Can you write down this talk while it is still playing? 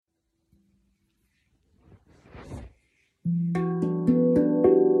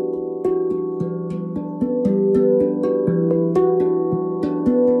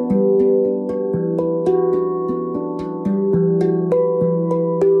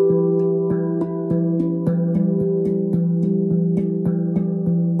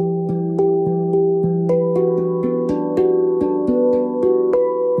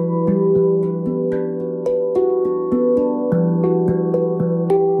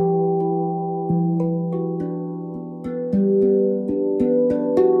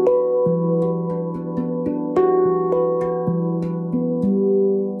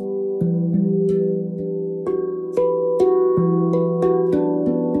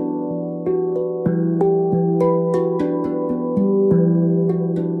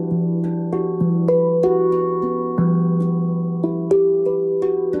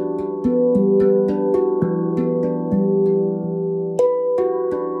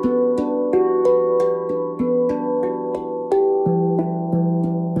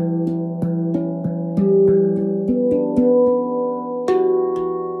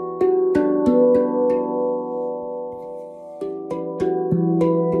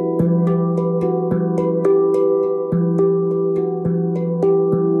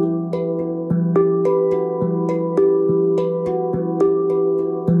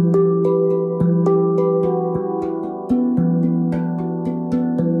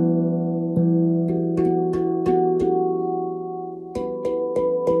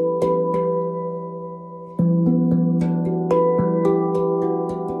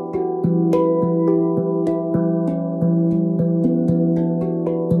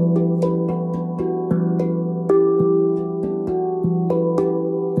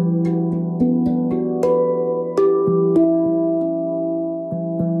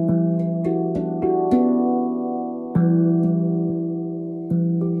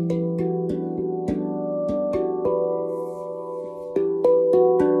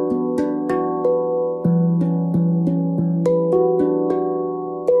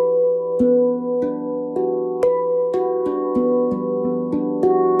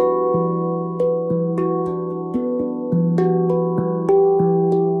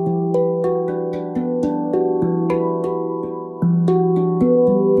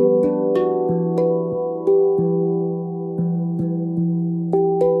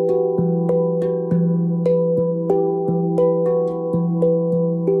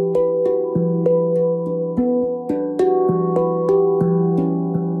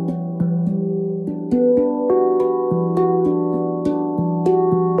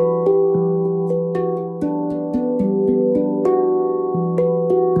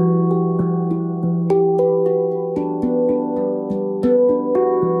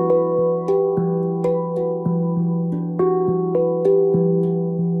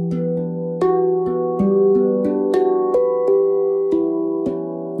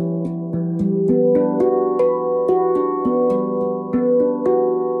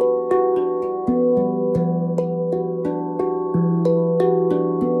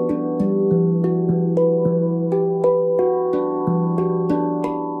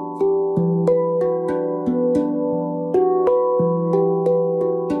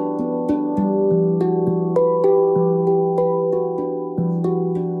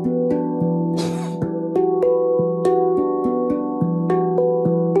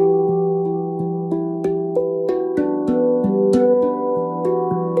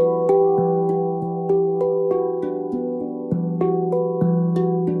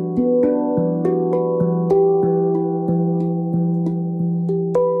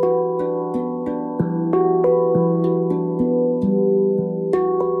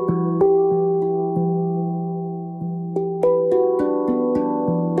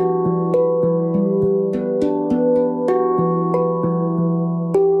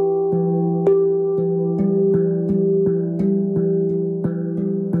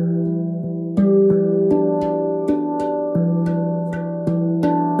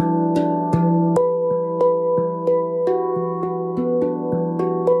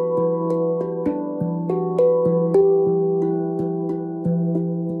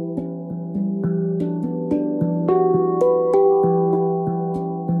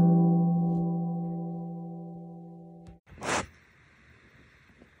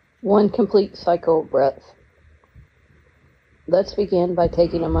One complete cycle of breath. Let's begin by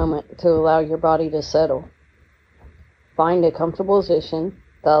taking a moment to allow your body to settle. Find a comfortable position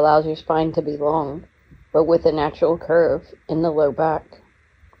that allows your spine to be long, but with a natural curve in the low back.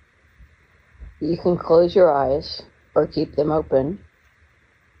 You can close your eyes or keep them open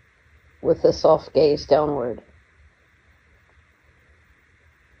with a soft gaze downward.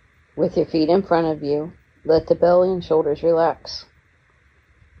 With your feet in front of you, let the belly and shoulders relax.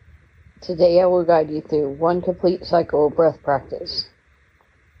 Today I will guide you through one complete cycle of breath practice.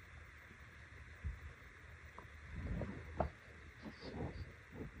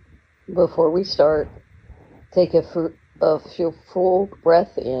 Before we start, take a full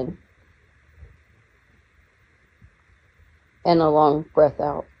breath in and a long breath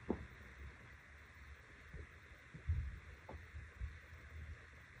out.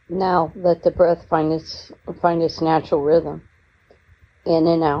 Now let the breath find its natural rhythm, in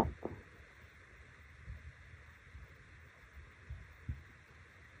and out.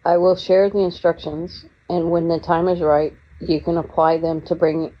 I will share the instructions, and when the time is right, you can apply them to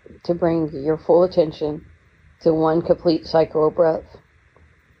bring your full attention to one complete cycle of breath.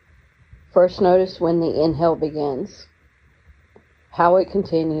 First, notice when the inhale begins, how it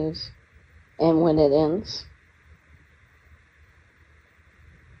continues, and when it ends.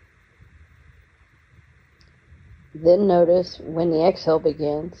 Then notice when the exhale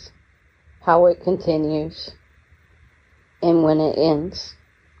begins, how it continues, and when it ends.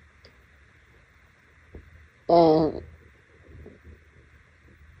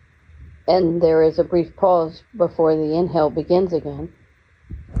 And there is a brief pause before the inhale begins again.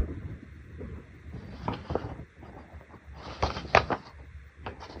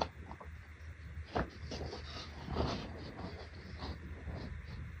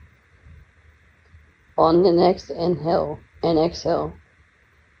 On the next inhale and exhale,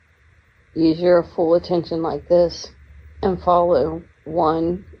 use your full attention like this and follow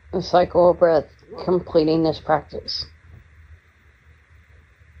one cycle of breath, completing this practice.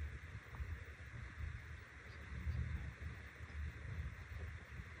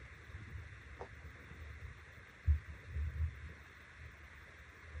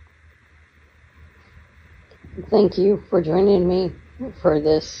 Thank you for joining me for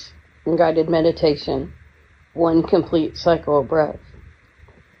this guided meditation, one complete cycle of breath.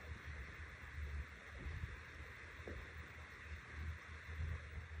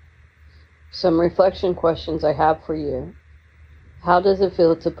 Some reflection questions I have for you. How does it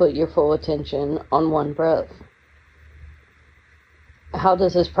feel to put your full attention on one breath? How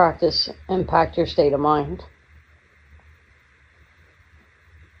does this practice impact your state of mind?